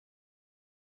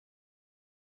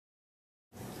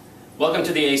Welcome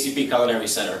to the ACP Culinary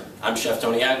Center. I'm Chef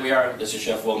Tony Aguiar, this is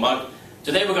Chef Will Mugg.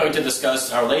 Today we're going to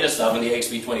discuss our latest oven, the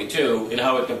AXP22, and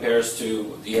how it compares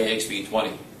to the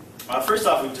AXP20. First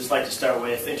off, we'd just like to start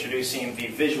with introducing the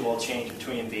visual change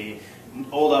between the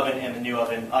old oven and the new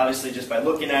oven. Obviously, just by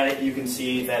looking at it, you can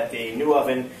see that the new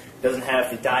oven doesn't have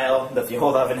the dial that the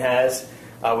old oven has.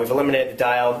 We've eliminated the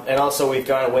dial, and also we've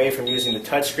gone away from using the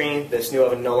touchscreen. This new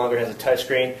oven no longer has a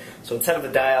touchscreen. So instead of the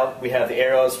dial, we have the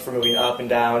arrows for moving up and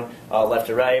down, left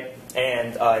to right,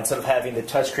 and instead of having the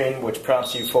touchscreen, which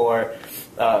prompts you for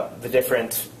the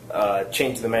different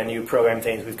change to the menu, program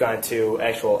things, we've gone to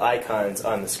actual icons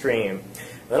on the screen. And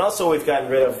then also we've gotten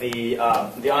rid of the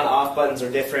on-off buttons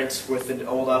are different. With the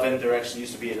old oven, there actually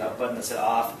used to be a button that said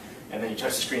off, and then you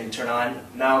touch the screen and turn on.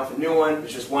 Now the new one,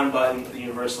 it's just one button, the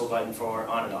universal button for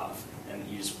on and off, and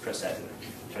you just press that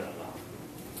to turn on and off.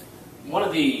 One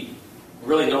of the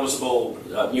really noticeable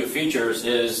new features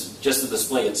is just the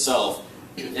display itself.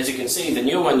 As you can see, the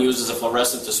new one uses a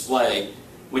fluorescent display,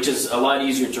 which is a lot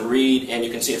easier to read, and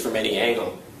you can see it from any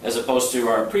angle, as opposed to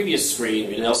our previous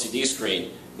screen, an LCD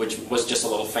screen, which was just a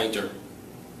little fainter.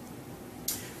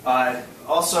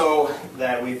 Also,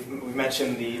 that we've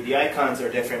mentioned the icons are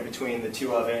different between the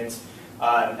two ovens.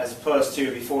 As opposed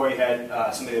to before, you had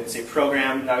something that would say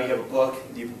program. Now you have a book.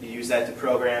 You use that to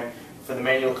program. For the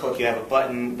manual cook, you have a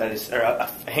button that is, or a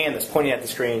hand that's pointing at the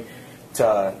screen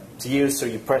to use. So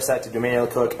you press that to do manual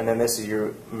cook, and then this is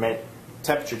your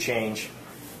temperature change,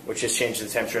 which just changes the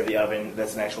temperature of the oven.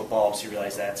 That's an actual bulb, so you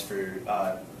realize that's for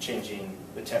changing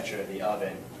the temperature of the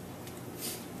oven.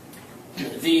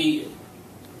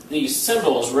 The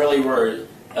symbols really were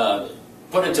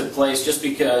put into place just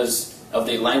because of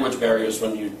the language barriers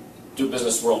when you do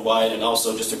business worldwide, and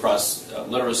also just across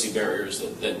literacy barriers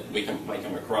that we might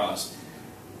come across.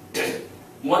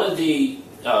 One of the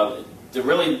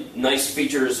really nice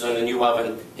features on the new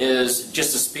oven is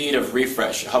just the speed of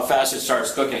refresh, how fast it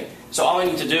starts cooking. So all I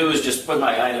need to do is just put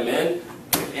my item in,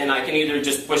 and I can either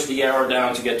just push the arrow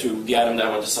down to get to the item that I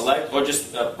want to select, or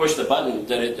just push the button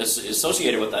that is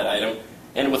associated with that item,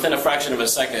 and within a fraction of a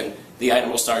second, the item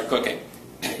will start cooking.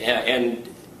 And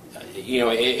you know,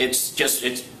 it's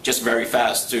just very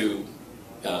fast to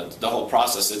the whole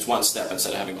process. It's one step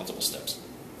instead of having multiple steps.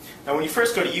 Now, when you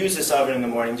first go to use this oven in the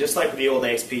morning, just like with the old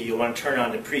AXP, you'll want to turn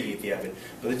on to preheat the oven.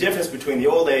 But the difference between the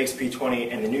old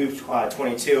AXP20 and the new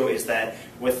 22 is that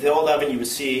with the old oven, you would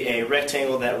see a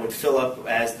rectangle that would fill up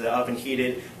as the oven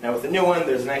heated. Now, with the new one,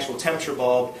 there's an actual temperature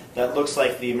bulb that looks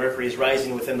like the mercury is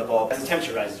rising within the bulb as the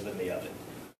temperature rises within the oven.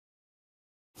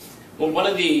 Well, one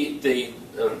of the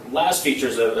last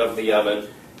features of the oven,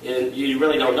 and you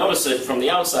really don't notice it from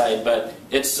the outside, but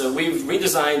it's we've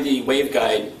redesigned the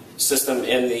waveguide system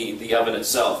in the oven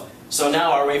itself. So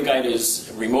now our waveguide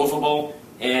is removable,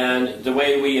 and the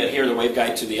way we adhere the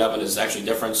waveguide to the oven is actually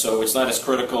different. So it's not as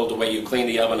critical the way you clean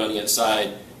the oven on the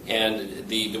inside, and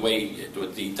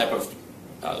the type of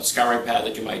scouring pad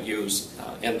that you might use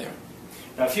in there.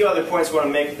 Now, a few other points I want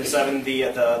to make with this oven.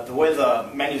 The way the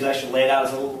menu is actually laid out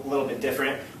is a little bit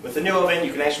different. With the new oven,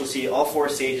 you can actually see all 4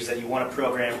 stages that you want to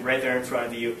program right there in front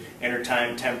of you: enter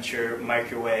time, temperature,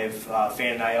 microwave,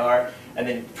 fan, and IR. And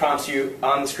then prompts you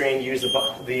on the screen. Use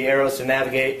the arrows to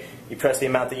navigate. You press the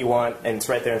amount that you want, and it's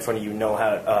right there in front of you. You know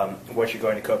how what you're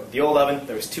going to cook. The old oven,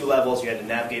 there was 2 levels. You had to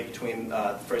navigate between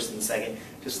the first and the second.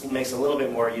 Just makes it a little bit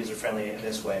more user-friendly in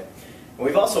this way. And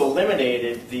we've also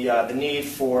eliminated the need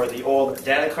for the old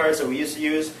data cards that we used to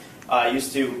use.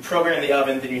 Used to program the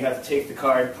oven, then you have to take the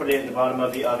card, put it in the bottom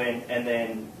of the oven, and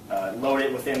then load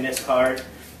it within this card.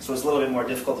 So it's a little bit more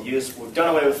difficult to use. We've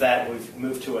done away with that, and we've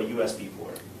moved to a USB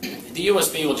port. The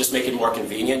USB will just make it more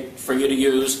convenient for you to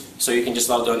use, so you can just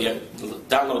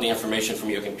download the information from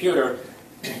your computer,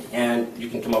 and you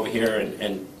can come over here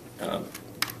and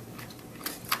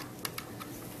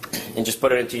just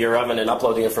put it into your oven and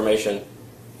upload the information,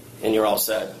 and you're all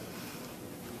set.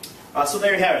 So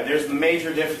there you have it. There's the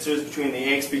major differences between the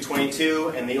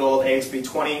AXP22 and the old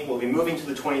AXP20. We'll be moving to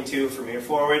the 22 from here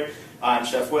forward. I'm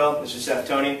Chef Will. This is Chef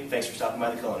Tony. Thanks for stopping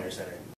by the Culinary Center.